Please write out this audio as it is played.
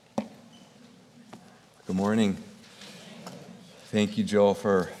Good morning. Thank you, Joe,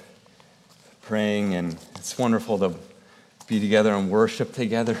 for praying, and it's wonderful to be together and worship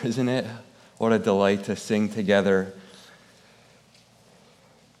together, isn't it? What a delight to sing together.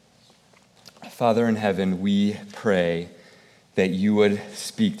 Father in heaven, we pray that you would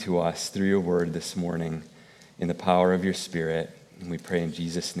speak to us through your word this morning in the power of your Spirit, and we pray in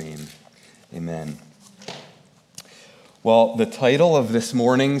Jesus' name. Amen. Well, the title of this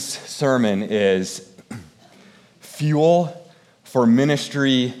morning's sermon is Fuel for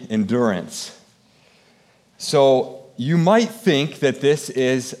Ministry Endurance. So you might think that this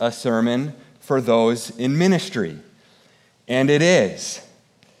is a sermon for those in ministry, and it is.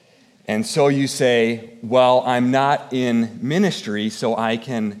 And so you say, well, I'm not in ministry, so I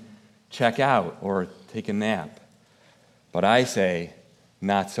can check out or take a nap. But I say,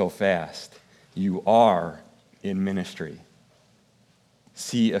 not so fast. You are in ministry.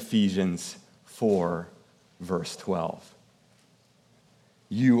 See Ephesians 4, verse 12.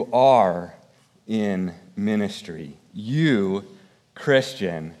 You are in ministry. You,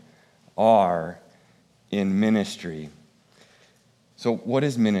 Christian, are in ministry. So what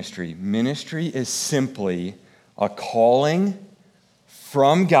is ministry? Ministry is simply a calling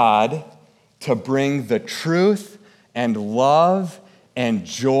from God to bring the truth and love and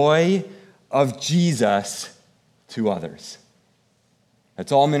joy of Jesus to others.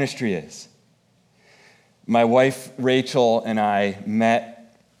 That's all ministry is. My wife, Rachel, and I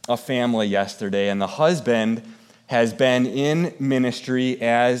met a family yesterday, and the husband has been in ministry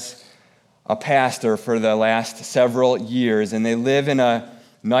as a pastor for the last several years, and they live in a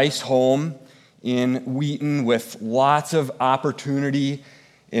nice home in Wheaton with lots of opportunity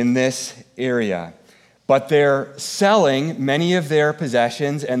in this area. But they're selling many of their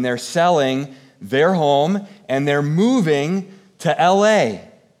possessions, and they're selling their home, and they're moving to LA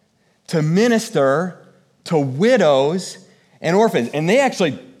to minister to widows and orphans. And they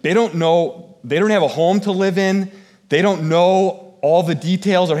don't have a home to live in. They don't know all the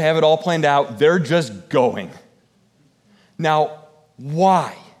details or have it all planned out. They're just going. Now,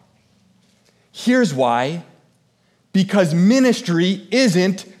 why? Here's why. Because ministry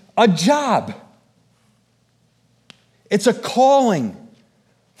isn't a job. It's a calling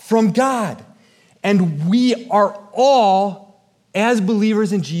from God. And we are all, as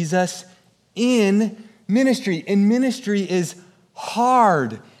believers in Jesus, in ministry. And ministry is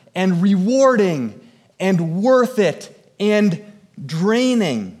hard and rewarding and worth it and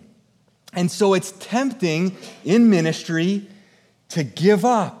draining. And so it's tempting in ministry to give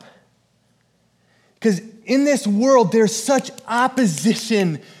up. Because in this world, there's such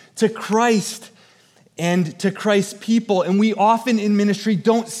opposition to Christ and to Christ's people. And we often in ministry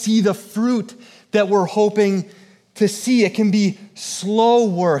don't see the fruit that we're hoping to see. It can be slow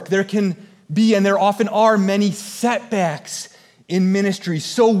work. There can be, and there often are, many setbacks in ministry.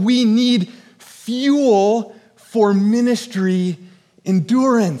 So we need fuel for ministry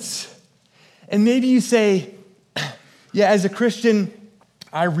endurance. And maybe you say, yeah, as a Christian,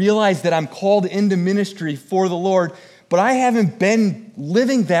 I realize that I'm called into ministry for the Lord, but I haven't been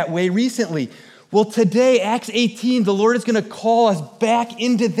living that way recently. Well, today, Acts 18, the Lord is going to call us back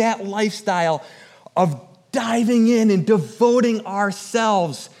into that lifestyle of diving in and devoting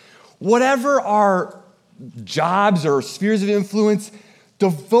ourselves, whatever our jobs or spheres of influence,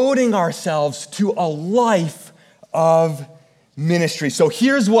 devoting ourselves to a life of ministry. So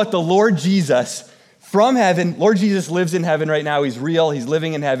here's what the Lord Jesus from heaven, Lord Jesus lives in heaven right now. He's real. He's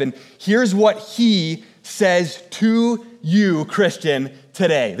living in heaven. Here's what he says to you, Christian,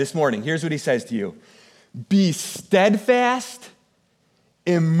 today, this morning. Here's what he says to you. Be steadfast,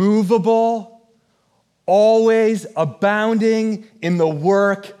 immovable, always abounding in the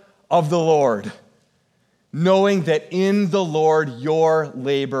work of the Lord, knowing that in the Lord your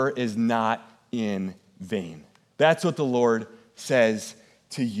labor is not in vain. That's what the Lord says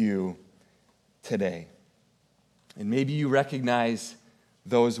to you today. And maybe you recognize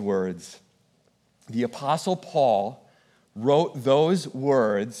those words. The Apostle Paul wrote those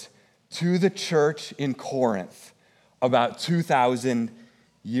words to the church in Corinth about 2,000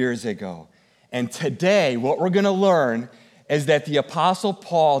 years ago. And today, what we're going to learn is that the Apostle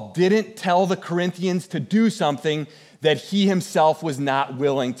Paul didn't tell the Corinthians to do something that he himself was not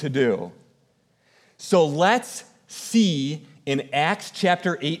willing to do. So let's see in Acts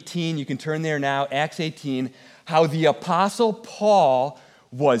chapter 18, you can turn there now, Acts 18, how the Apostle Paul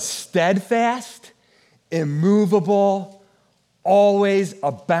was steadfast, immovable, always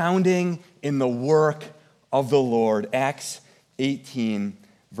abounding in the work of the Lord. Acts 18,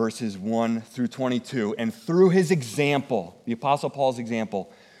 verses 1 through 22. And through his example, the Apostle Paul's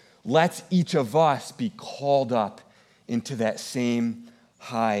example, Let's each of us be called up into that same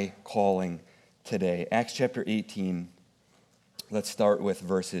high calling today. Acts chapter 18, let's start with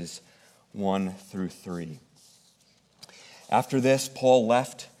verses 1 through 3. After this, Paul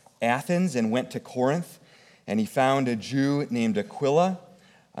left Athens and went to Corinth, and he found a Jew named Aquila,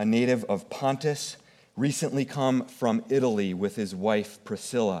 a native of Pontus, recently come from Italy with his wife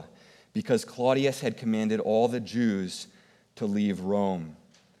Priscilla, because Claudius had commanded all the Jews to leave Rome.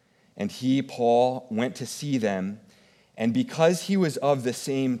 And he, Paul, went to see them, and because he was of the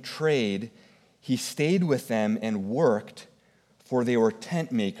same trade, he stayed with them and worked, for they were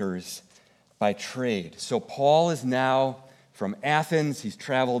tent makers by trade. So Paul is now from Athens. He's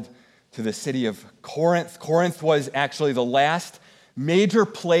traveled to the city of Corinth. Corinth was actually the last major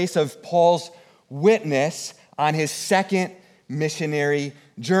place of Paul's witness on his second missionary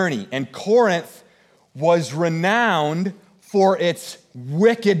journey. And Corinth was renowned for its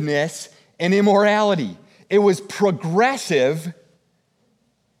wickedness and immorality. It was progressive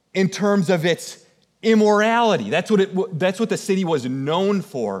in terms of its immorality. That's what the city was known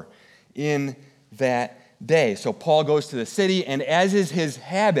for in that day. So Paul goes to the city, and as is his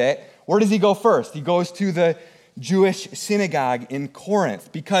habit, where does he go first? He goes to the Jewish synagogue in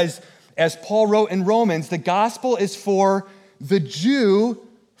Corinth, because as Paul wrote in Romans, the gospel is for the Jew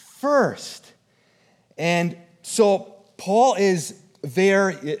first. And so Paul is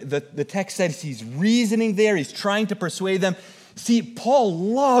there. The text says he's reasoning there. He's trying to persuade them. See, Paul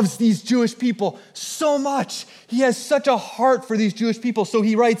loves these Jewish people so much. He has such a heart for these Jewish people. So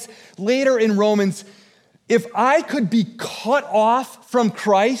he writes later in Romans, if I could be cut off from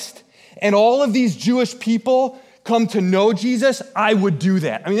Christ and all of these Jewish people come to know Jesus, I would do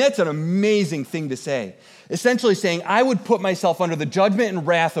that. I mean, that's an amazing thing to say. Essentially saying, I would put myself under the judgment and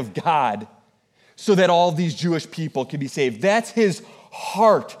wrath of God so that all these Jewish people could be saved. That's his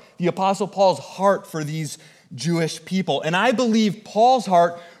heart, the Apostle Paul's heart for these Jewish people. And I believe Paul's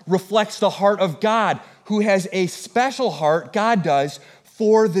heart reflects the heart of God, who has a special heart, God does,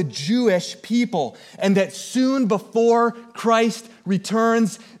 for the Jewish people. And that soon before Christ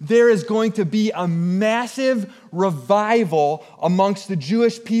returns, there is going to be a massive revival amongst the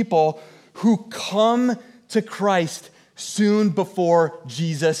Jewish people who come to Christ soon before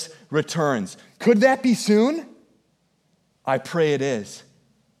Jesus returns. Could that be soon? I pray it is.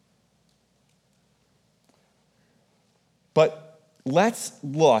 But let's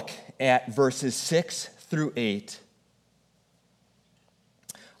look at verses 6 through 8.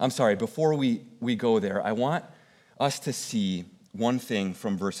 I'm sorry, before we go there, I want us to see one thing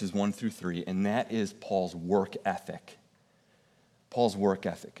from verses 1 through 3, and that is Paul's work ethic. Paul's work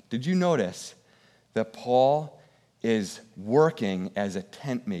ethic. Did you notice that Paul is working as a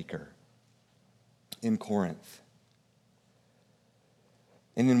tent maker in Corinth?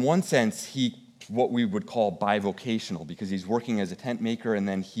 And in one sense, what we would call bivocational, because he's working as a tent maker, and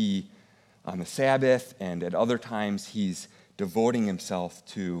then he, on the Sabbath and at other times, he's devoting himself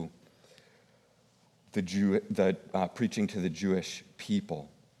to preaching to the Jewish people.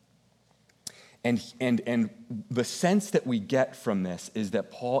 And the sense that we get from this is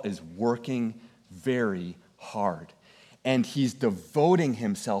that Paul is working very hard, and he's devoting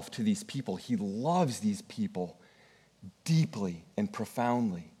himself to these people. He loves these people deeply and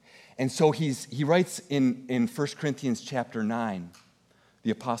profoundly. And so he writes in 1 Corinthians chapter 9,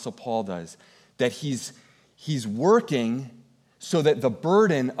 the Apostle Paul does, that he's working so that the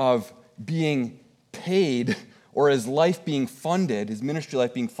burden of being paid or his life being funded, his ministry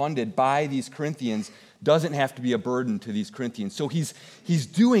life being funded by these Corinthians doesn't have to be a burden to these Corinthians. So he's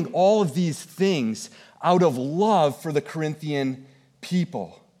doing all of these things out of love for the Corinthian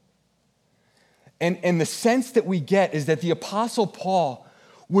people. And the sense that we get is that the Apostle Paul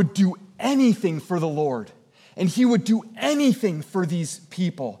would do anything for the Lord, and he would do anything for these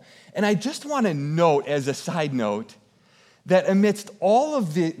people. And I just want to note, as a side note, that amidst all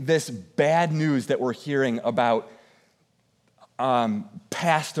of this bad news that we're hearing about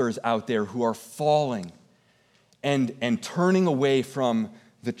pastors out there who are falling and turning away from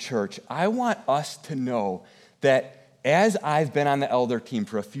the church, I want us to know that as I've been on the elder team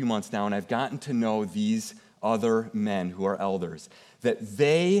for a few months now, and I've gotten to know these other men who are elders, that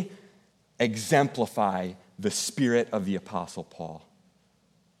they exemplify the spirit of the Apostle Paul.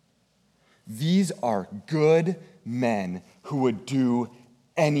 These are good men who would do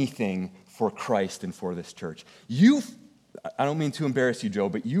anything for Christ and for this church. I don't mean to embarrass you, Joe,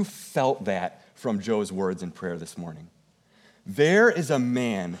 but you felt that from Joe's words in prayer this morning. There is a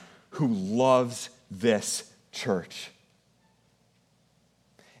man who loves this church.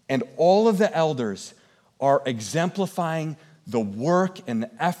 And all of the elders are exemplifying the work and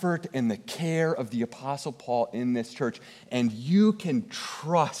the effort and the care of the Apostle Paul in this church, and you can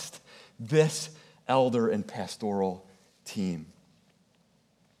trust this elder and pastoral team.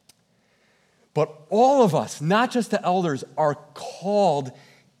 But all of us, not just the elders, are called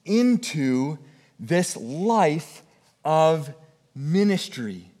into this life of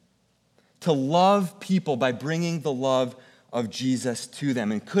ministry, to love people by bringing the love of Jesus to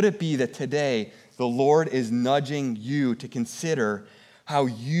them. And could it be that today the Lord is nudging you to consider how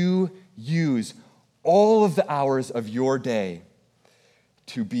you use all of the hours of your day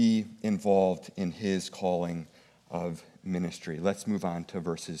to be involved in his calling of ministry? Let's move on to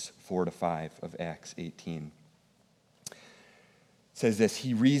verses 4 to 5 of Acts 18. It says this,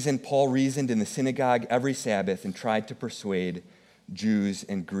 Paul reasoned in the synagogue every Sabbath and tried to persuade Jews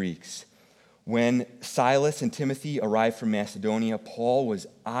and Greeks. When Silas and Timothy arrived from Macedonia, Paul was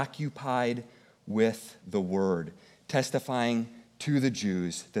occupied with the word, testifying to the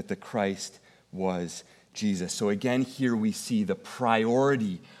Jews that the Christ was Jesus. So again, here we see the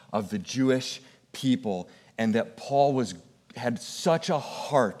priority of the Jewish people, and that Paul had such a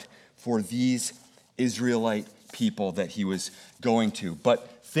heart for these Israelite people that he was going to.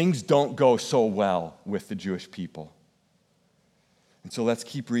 But things don't go so well with the Jewish people. And so let's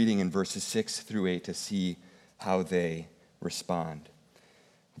keep reading in verses 6 through 8 to see how they respond.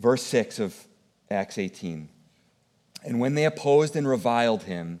 Verse 6 of Acts 18. And when they opposed and reviled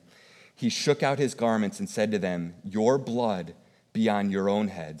him, he shook out his garments and said to them, Your blood be on your own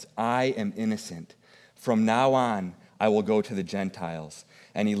heads. I am innocent. From now on, I will go to the Gentiles.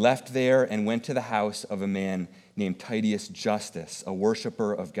 And he left there and went to the house of a man named Titius Justus, a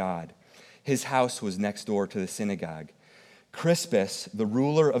worshiper of God. His house was next door to the synagogue. Crispus, the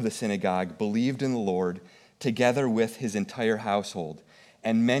ruler of the synagogue, believed in the Lord, together with his entire household.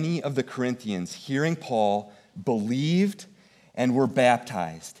 And many of the Corinthians, hearing Paul, believed and were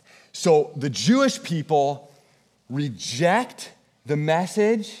baptized. So the Jewish people reject the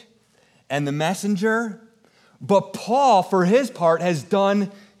message and the messenger, but Paul, for his part, has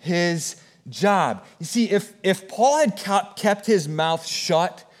done his job. You see, if Paul had kept his mouth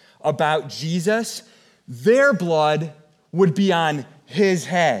shut about Jesus, their blood would be on his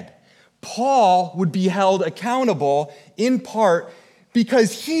head. Paul would be held accountable in part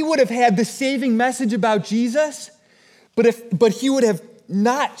because he would have had the saving message about Jesus, but he would have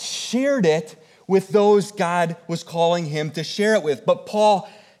not shared it with those God was calling him to share it with. But Paul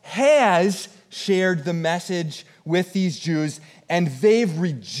has shared the message with these Jews, and they've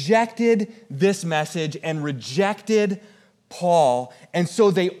rejected this message and rejected Paul, and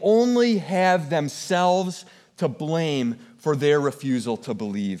so they only have themselves to blame for their refusal to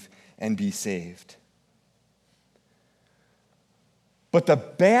believe and be saved. But the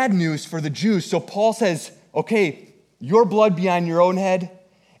bad news for the Jews, so Paul says, okay, your blood be on your own head,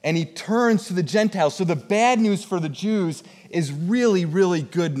 and he turns to the Gentiles. So the bad news for the Jews is really, really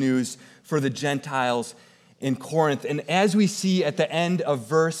good news for the Gentiles in Corinth. And as we see at the end of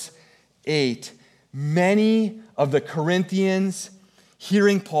verse 8, many of the Corinthians,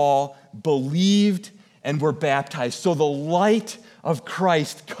 hearing Paul, believed and were baptized. So the light of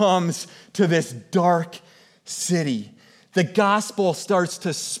Christ comes to this dark city. The gospel starts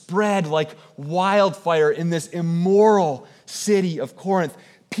to spread like wildfire in this immoral city of Corinth.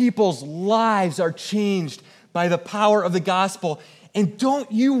 People's lives are changed by the power of the gospel. And don't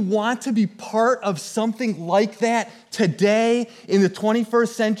you want to be part of something like that today in the 21st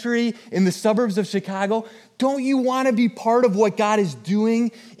century in the suburbs of Chicago? Don't you want to be part of what God is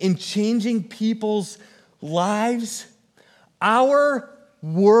doing in changing people's lives? Our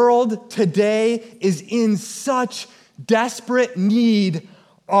world today is in such desperate need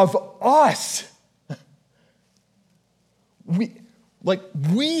of us.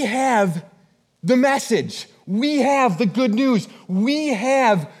 We have the message. We have the good news. We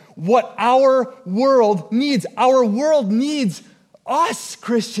have what our world needs. Our world needs us,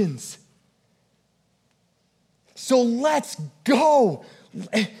 Christians. So let's go.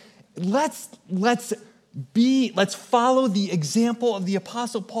 Let's follow the example of the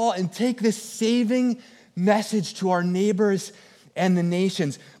Apostle Paul and take this saving message to our neighbors and the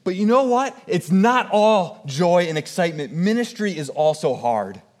nations. But you know what? It's not all joy and excitement. Ministry is also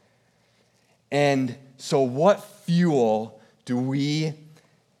hard. And so what fuel do we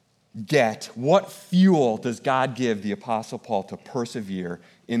get? What fuel does God give the Apostle Paul to persevere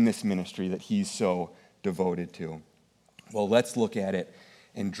in this ministry that he's so devoted to? Well, let's look at it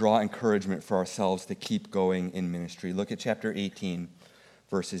and draw encouragement for ourselves to keep going in ministry. Look at chapter 18,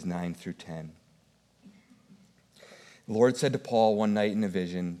 verses 9 through 10. The Lord said to Paul one night in a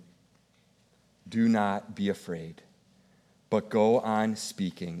vision, "Do not be afraid, but go on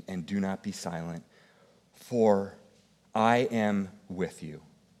speaking and do not be silent, for I am with you,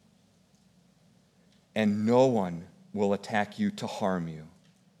 and no one will attack you to harm you.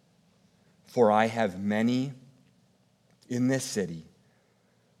 For I have many in this city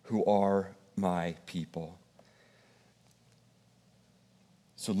who are my people.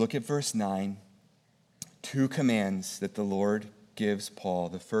 So look at verse 9. 2 commands that the Lord gives Paul.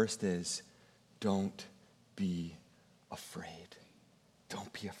 The first is, don't be afraid.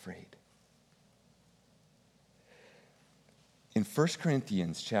 Don't be afraid. In 1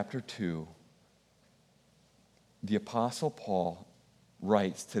 Corinthians chapter 2, the Apostle Paul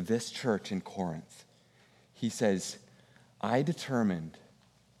writes to this church in Corinth. He says, I determined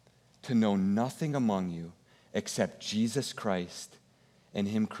to know nothing among you except Jesus Christ and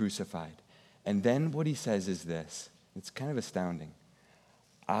him crucified. And then what he says is this. It's kind of astounding.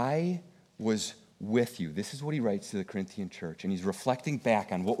 I was with you. This is what he writes to the Corinthian church. And he's reflecting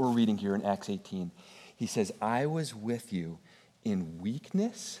back on what we're reading here in Acts 18. He says, I was with you in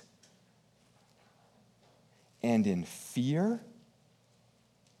weakness and in fear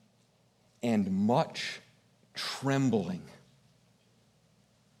and much trembling.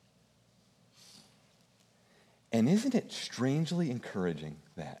 And isn't it strangely encouraging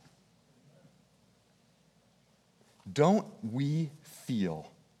that? Don't we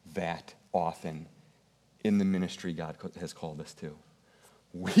feel that often in the ministry God has called us to?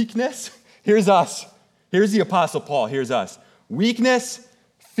 Weakness? Here's us. Here's the Apostle Paul. Here's us. Weakness,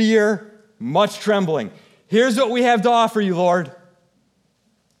 fear, much trembling. Here's what we have to offer you, Lord.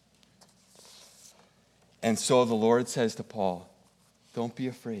 And so the Lord says to Paul, don't be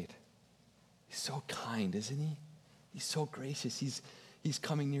afraid. He's so kind, isn't he? He's so gracious. He's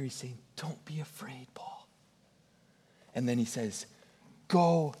coming near. He's saying, don't be afraid, Paul. And then he says,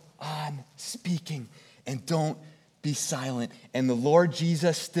 go on speaking and don't be silent. And the Lord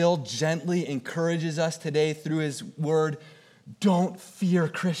Jesus still gently encourages us today through his word. Don't fear,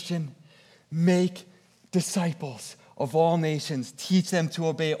 Christian. Make disciples of all nations. Teach them to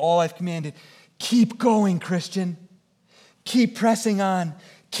obey all I've commanded. Keep going, Christian. Keep pressing on.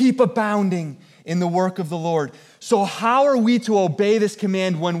 Keep abounding in the work of the Lord. So how are we to obey this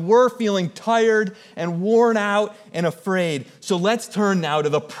command when we're feeling tired and worn out and afraid? So let's turn now to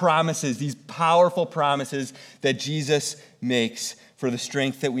the promises, these powerful promises that Jesus makes for the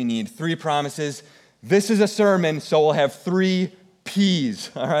strength that we need. 3 promises. This is a sermon, so we'll have 3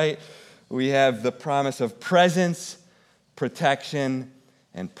 P's, all right? We have the promise of presence, protection,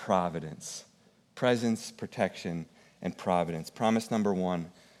 and providence. Presence, protection, and providence. Promise number 1,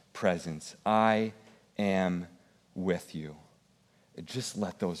 presence. I am with you. Just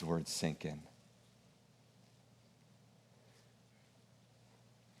let those words sink in.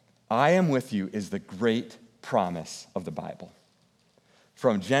 I am with you is the great promise of the Bible.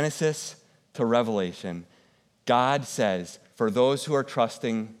 From Genesis to Revelation, God says, for those who are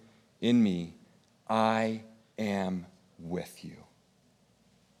trusting in me, I am with you.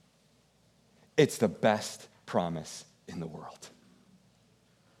 It's the best promise in the world.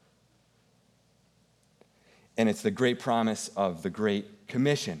 And it's the great promise of the Great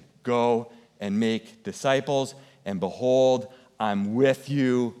Commission. Go and make disciples, and behold, I'm with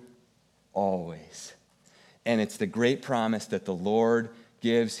you always. And it's the great promise that the Lord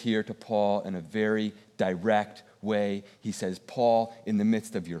gives here to Paul in a very direct way. He says, Paul, in the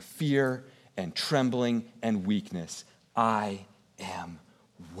midst of your fear and trembling and weakness, I am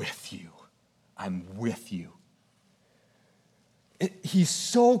with you. I'm with you. He's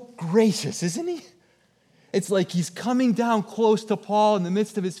so gracious, isn't he? It's like he's coming down close to Paul in the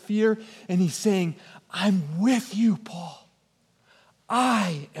midst of his fear, and he's saying, I'm with you, Paul.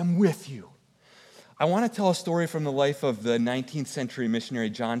 I am with you. I want to tell a story from the life of the 19th century missionary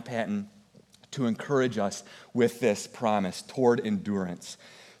John Paton to encourage us with this promise toward endurance.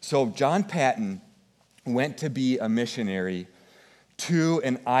 So John Paton went to be a missionary to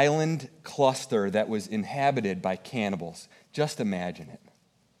an island cluster that was inhabited by cannibals. Just imagine it.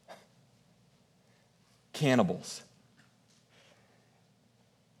 Cannibals.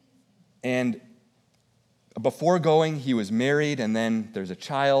 And before going, he was married, and then there's a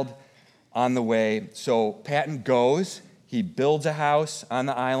child on the way. So Paton goes, he builds a house on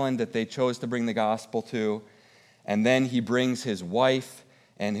the island that they chose to bring the gospel to, and then he brings his wife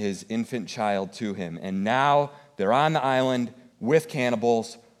and his infant child to him. And now they're on the island with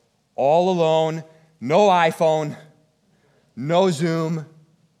cannibals, all alone, no iPhone, no Zoom,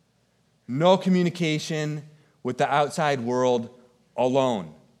 no communication with the outside world,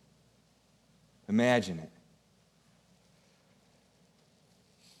 alone. Imagine it.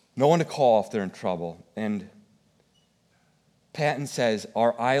 No one to call if they're in trouble. And Patton says,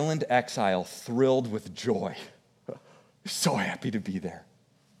 our island exile thrilled with joy. So happy to be there.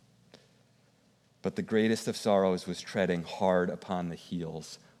 But the greatest of sorrows was treading hard upon the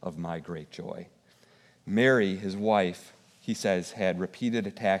heels of my great joy. Mary, his wife, he says, had repeated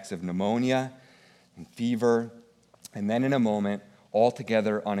attacks of pneumonia and fever, and then in a moment,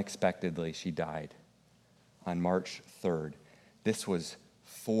 altogether unexpectedly, she died on March 3rd. This was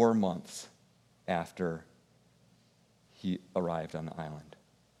 4 months after he arrived on the island.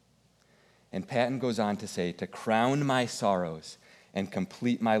 And Patton goes on to say, to crown my sorrows and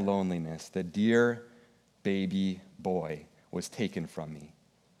complete my loneliness, the dear baby boy was taken from me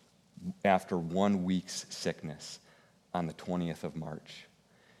after 1 week's sickness on the 20th of March.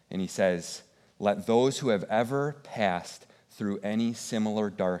 And he says, let those who have ever passed through any similar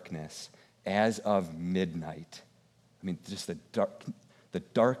darkness as of midnight, I mean, just the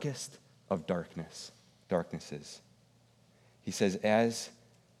darkest of darknesses. He says,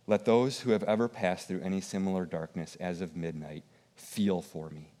 let those who have ever passed through any similar darkness as of midnight feel for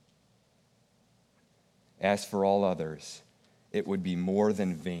me. As for all others, it would be more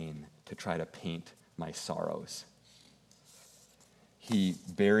than vain to try to paint my sorrows. He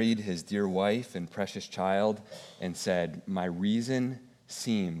buried his dear wife and precious child and said, my reason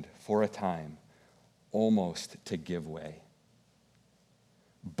seemed for a time almost to give way.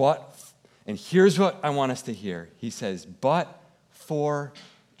 But, and here's what I want us to hear. He says, but for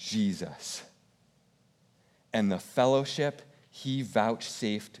Jesus and the fellowship he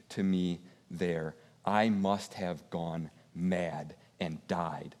vouchsafed to me there, I must have gone mad and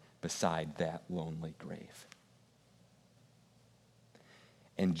died beside that lonely grave.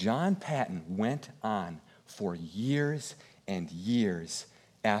 And John Patton went on for years and years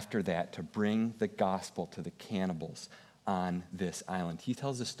after that to bring the gospel to the cannibals on this island. He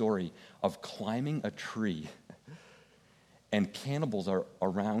tells the story of climbing a tree, and cannibals are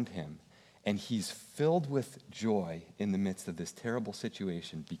around him, and he's filled with joy in the midst of this terrible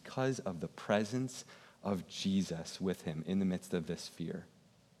situation because of the presence of Jesus with him in the midst of this fear.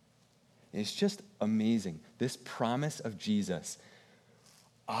 It's just amazing. This promise of Jesus,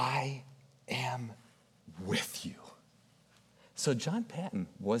 I am with you. So John Patton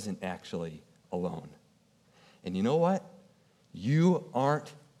wasn't actually alone. And you know what? You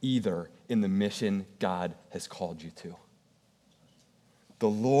aren't either in the mission God has called you to. The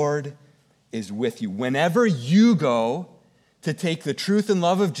Lord is with you. Whenever you go to take the truth and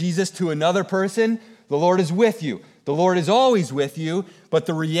love of Jesus to another person, the Lord is with you. The Lord is always with you, but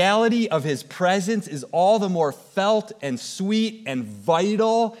the reality of his presence is all the more felt and sweet and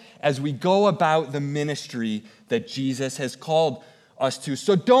vital as we go about the ministry that Jesus has called us to.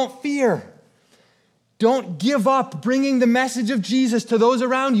 So don't fear. Don't give up bringing the message of Jesus to those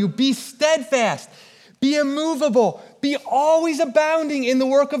around you. Be steadfast. Be immovable. Be always abounding in the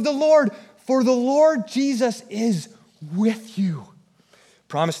work of the Lord, for the Lord Jesus is with you.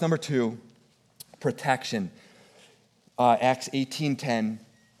 Promise number 2, protection. Acts 18:10,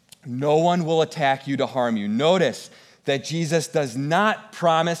 no one will attack you to harm you. Notice that Jesus does not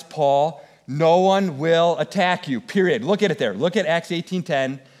promise Paul, no one will attack you, period. Look at it there. Look at Acts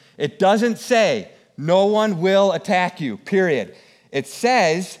 18:10. It doesn't say, no one will attack you, period. It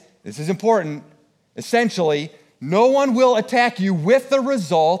says, this is important, essentially, no one will attack you with the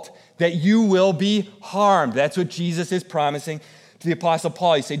result that you will be harmed. That's what Jesus is promising to the Apostle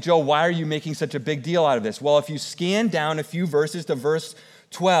Paul. You say, Joe, why are you making such a big deal out of this? Well, if you scan down a few verses to verse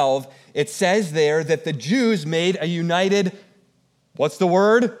 12, it says there that the Jews made a united, what's the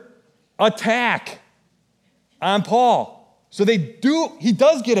word? Attack on Paul. So he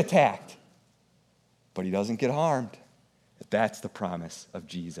does get attacked, but he doesn't get harmed. That's the promise of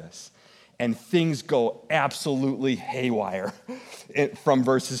Jesus. And things go absolutely haywire from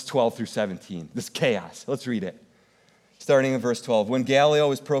verses 12 through 17. This chaos. Let's read it. Starting in verse 12. When Gallio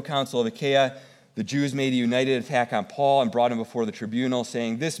was proconsul of Achaia, the Jews made a united attack on Paul and brought him before the tribunal,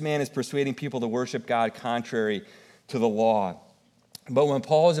 saying, this man is persuading people to worship God contrary to the law. But when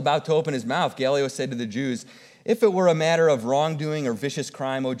Paul was about to open his mouth, Gallio said to the Jews, if it were a matter of wrongdoing or vicious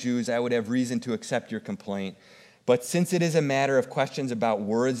crime, O Jews, I would have reason to accept your complaint. But since it is a matter of questions about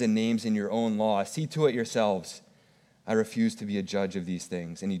words and names in your own law, see to it yourselves. I refuse to be a judge of these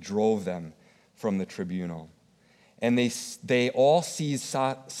things. And he drove them from the tribunal. And they all seized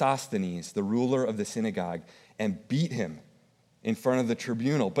Sosthenes, the ruler of the synagogue, and beat him in front of the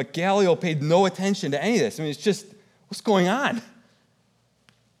tribunal. But Gallio paid no attention to any of this. I mean, it's just, what's going on?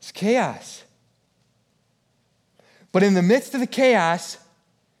 It's chaos. But in the midst of the chaos,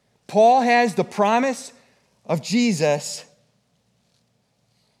 Paul has the promise of Jesus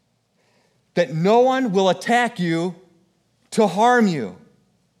that no one will attack you to harm you.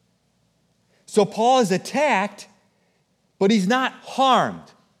 So Paul is attacked, but he's not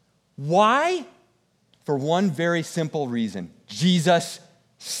harmed. Why? For one very simple reason. Jesus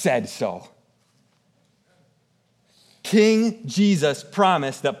said so. King Jesus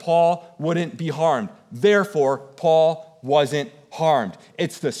promised that Paul wouldn't be harmed. Therefore, Paul wasn't harmed.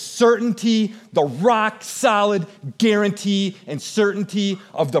 It's the certainty, the rock-solid guarantee and certainty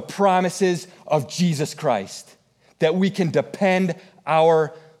of the promises of Jesus Christ that we can depend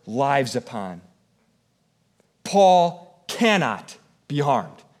our lives upon. Paul cannot be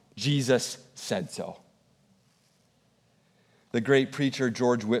harmed. Jesus said so. The great preacher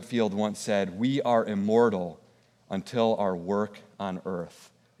George Whitefield once said, "We are immortal until our work on earth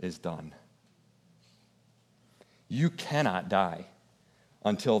is done." You cannot die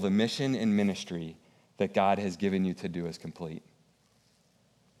until the mission and ministry that God has given you to do is complete.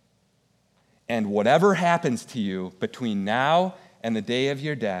 And whatever happens to you between now and the day of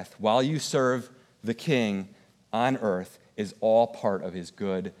your death, while you serve the King on earth, is all part of his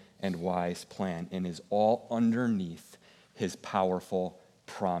good and wise plan and is all underneath his powerful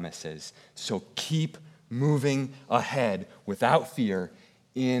promises. So keep moving ahead without fear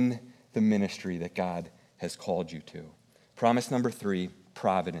in the ministry that God has called you to. Promise number 3,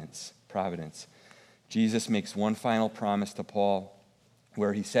 providence. Providence. Jesus makes one final promise to Paul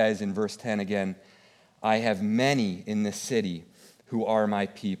where he says in verse 10 again, "I have many in this city who are my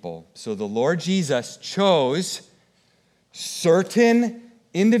people." So the Lord Jesus chose certain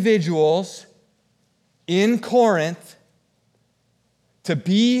individuals in Corinth to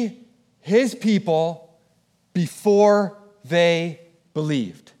be his people before they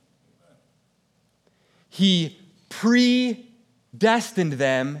believed. He predestined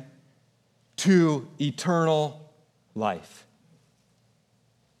them to eternal life.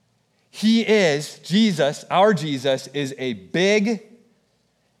 He is, Jesus, our Jesus, is a big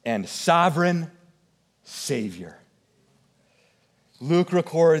and sovereign Savior. Luke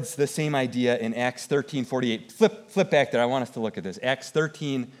records the same idea in Acts 13:48. Flip back there. I want us to look at this. Acts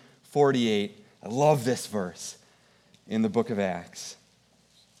 13:48. I love this verse in the book of Acts.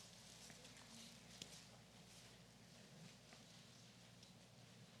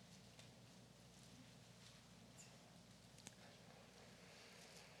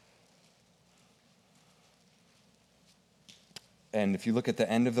 And if you look at the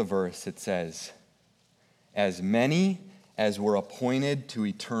end of the verse, it says, "As many as were appointed to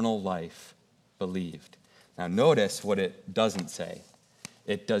eternal life believed." Now notice what it doesn't say.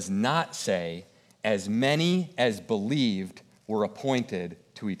 It does not say, "As many as believed were appointed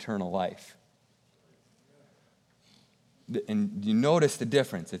to eternal life." And you notice the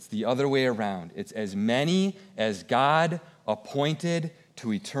difference. It's the other way around. It's as many as God appointed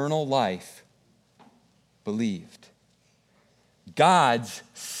to eternal life believed. God's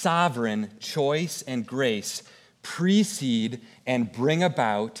sovereign choice and grace precede and bring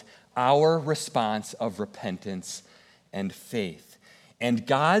about our response of repentance and faith. And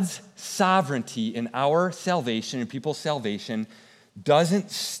God's sovereignty in our salvation, in people's salvation,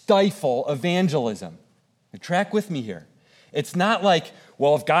 doesn't stifle evangelism. And track with me here. It's not like,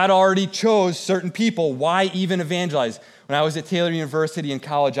 well, if God already chose certain people, why even evangelize? When I was at Taylor University in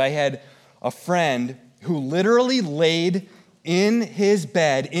college, I had a friend who literally laid in his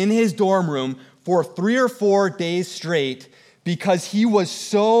bed, in his dorm room, for 3 or 4 days straight because he was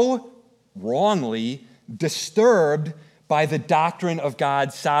so wrongly disturbed by the doctrine of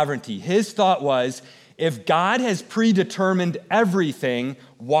God's sovereignty. His thought was, if God has predetermined everything,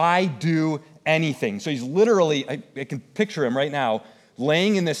 why do anything? So he's literally, I can picture him right now,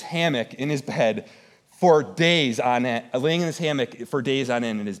 laying in this hammock in his bed for days on end, laying in this hammock for days on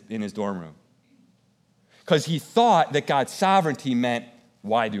end in his dorm room. Because he thought that God's sovereignty meant,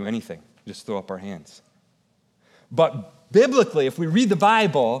 why do anything? Just throw up our hands. But biblically, if we read the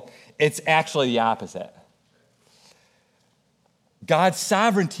Bible, it's actually the opposite. God's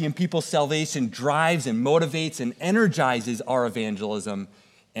sovereignty in people's salvation drives and motivates and energizes our evangelism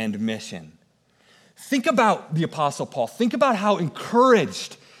and mission. Think about the Apostle Paul. Think about how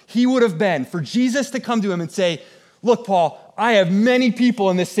encouraged he would have been for Jesus to come to him and say, "Look, Paul, I have many people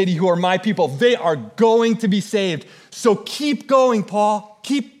in this city who are my people. They are going to be saved. So keep going, Paul.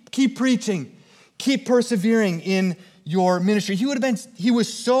 Keep preaching. Keep persevering in your ministry." He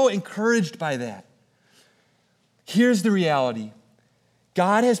was so encouraged by that. Here's the reality.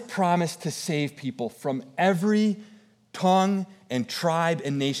 God has promised to save people from every tongue and tribe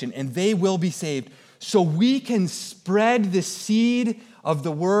and nation, and they will be saved. So we can spread the seed of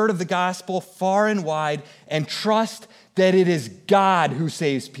the word of the gospel far and wide and trust that it is God who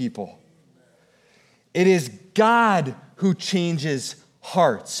saves people. It is God who changes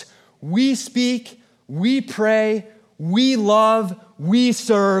hearts. We speak, we pray, we love, we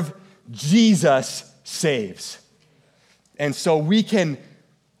serve. Jesus saves. And so we can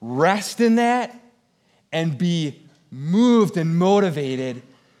rest in that and be moved and motivated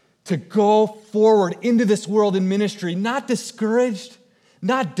to go forward into this world in ministry, not discouraged,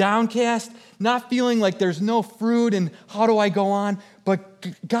 not downcast, not feeling like there's no fruit and how do I go on,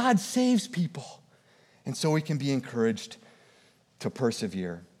 but God saves people. And so we can be encouraged to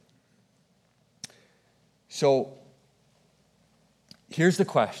persevere. So here's the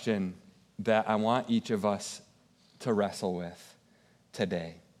question that I want each of us to wrestle with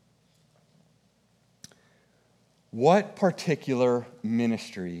today. What particular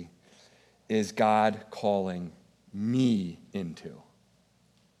ministry is God calling me into?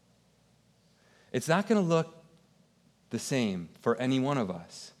 It's not going to look the same for any one of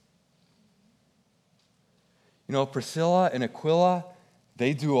us. You know, Priscilla and Aquila,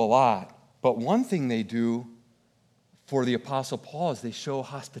 they do a lot. But one thing they do for the Apostle Paul is they show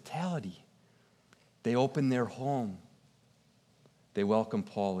hospitality. They open their home. They welcome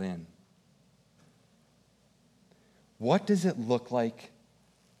Paul in. What does it look like?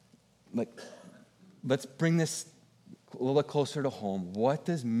 Let's bring this a little closer to home. What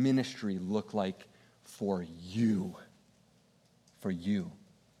does ministry look like for you? For you.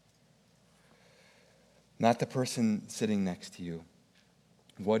 Not the person sitting next to you.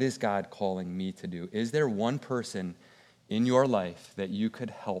 What is God calling me to do? Is there one person in your life that you could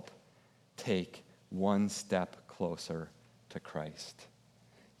help take one step closer to Christ?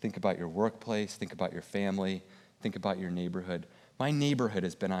 Think about your workplace. Think about your family. Think about your neighborhood. My neighborhood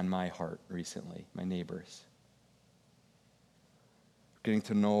has been on my heart recently, my neighbors. Getting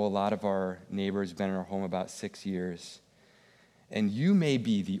to know a lot of our neighbors, been in our home about 6 years. And you may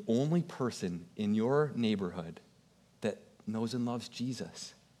be the only person in your neighborhood that knows and loves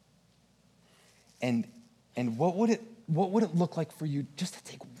Jesus. And what would it look like for you just to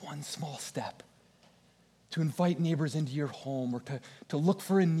take one small step? To invite neighbors into your home, or to look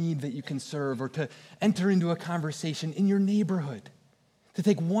for a need that you can serve, or to enter into a conversation in your neighborhood. To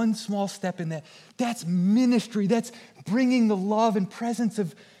take one small step in that. That's ministry. That's bringing the love and presence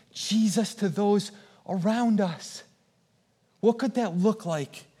of Jesus to those around us. What could that look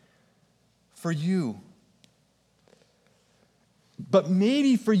like for you? But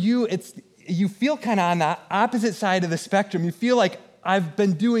maybe for you, you feel kind of on the opposite side of the spectrum. You feel like I've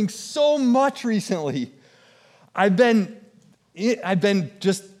been doing so much recently. I've been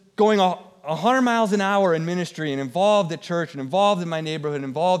just going 100 miles an hour in ministry and involved at church and involved in my neighborhood,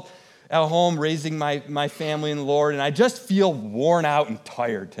 involved at home raising my family in the Lord, and I just feel worn out and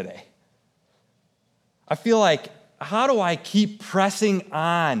tired today. I feel like, how do I keep pressing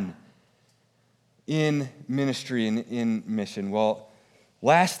on in ministry and in mission? Well,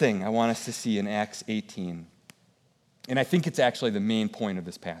 last thing I want us to see in Acts 18, and I think it's actually the main point of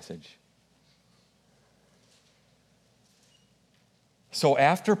this passage. So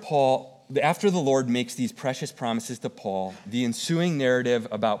after the Lord makes these precious promises to Paul, the ensuing narrative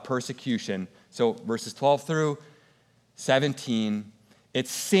about persecution, so verses 12 through 17,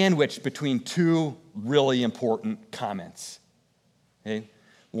 it's sandwiched between two really important comments. Okay?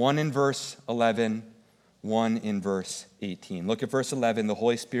 One in verse 11, one in verse 18. Look at verse 11. The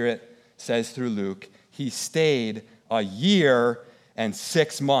Holy Spirit says through Luke, he stayed a year and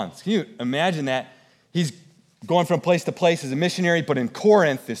 6 months. Can you imagine that? He's going from place to place as a missionary, but in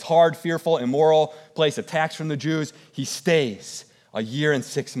Corinth, this hard, fearful, immoral place, attacks from the Jews, he stays a year and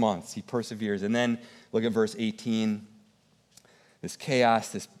 6 months. He perseveres. And then look at verse 18, this chaos,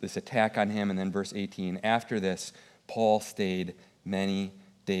 this attack on him. And then verse 18, after this, Paul stayed many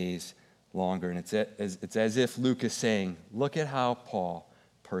days longer. And it's as if Luke is saying, look at how Paul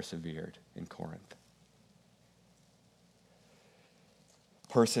persevered in Corinth.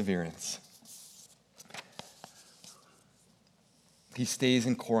 Perseverance. He stays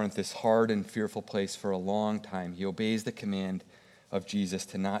in Corinth, this hard and fearful place, for a long time. He obeys the command of Jesus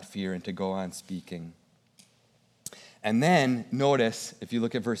to not fear and to go on speaking. And then, notice, if you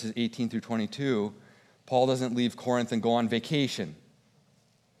look at verses 18 through 22, Paul doesn't leave Corinth and go on vacation.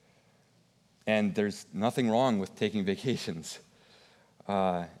 And there's nothing wrong with taking vacations.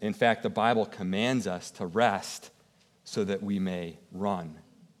 In fact, the Bible commands us to rest so that we may run.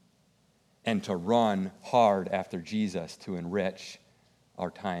 And to run hard after Jesus to enrich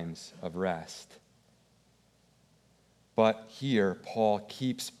our times of rest. But here, Paul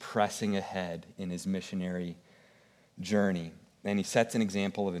keeps pressing ahead in his missionary journey. And he sets an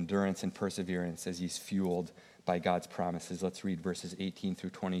example of endurance and perseverance as he's fueled by God's promises. Let's read verses 18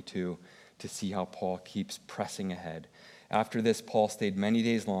 through 22 to see how Paul keeps pressing ahead. After this, Paul stayed many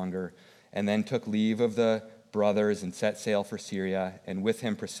days longer and then took leave of the brothers and set sail for Syria, and with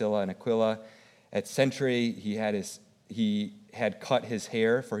him Priscilla and Aquila. At Cenchreae he had cut his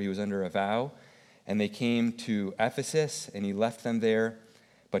hair, for he was under a vow, and they came to Ephesus, and he left them there,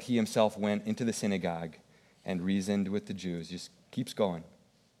 but he himself went into the synagogue and reasoned with the Jews. Just keeps going.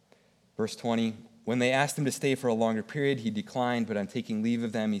 Verse 20, when they asked him to stay for a longer period, he declined, but on taking leave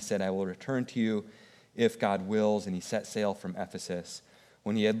of them, he said, I will return to you if God wills, and he set sail from Ephesus.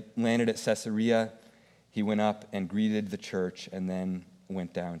 When he had landed at Caesarea, he went up and greeted the church and then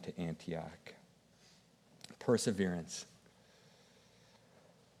went down to Antioch. Perseverance.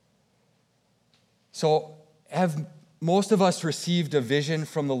 So, have most of us received a vision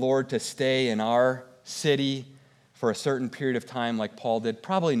from the Lord to stay in our city for a certain period of time like Paul did?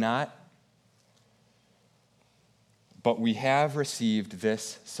 Probably not. But we have received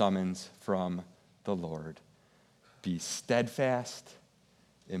this summons from the Lord. Be steadfast,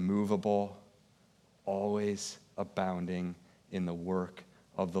 immovable, always abounding in the work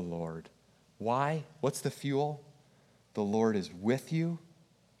of the Lord. Why? What's the fuel? The Lord is with you.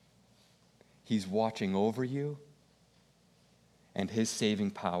 He's watching over you. And his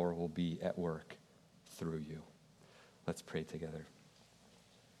saving power will be at work through you. Let's pray together.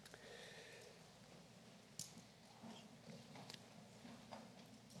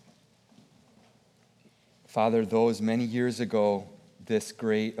 Father, those many years ago, this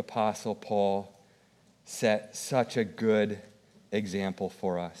great apostle Paul set such a good example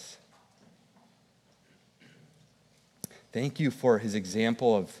for us. Thank you for his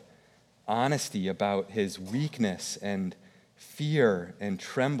example of honesty about his weakness and fear and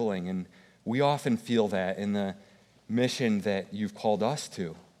trembling. And we often feel that in the mission that you've called us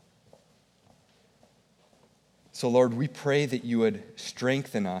to. So, Lord, we pray that you would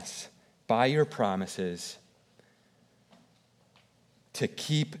strengthen us by your promises to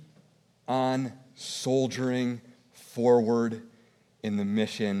keep on soldiering forward in the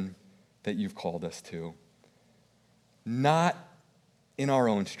mission that you've called us to. Not in our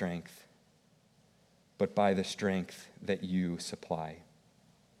own strength, but by the strength that you supply.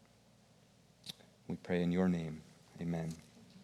 We pray in your name. Amen.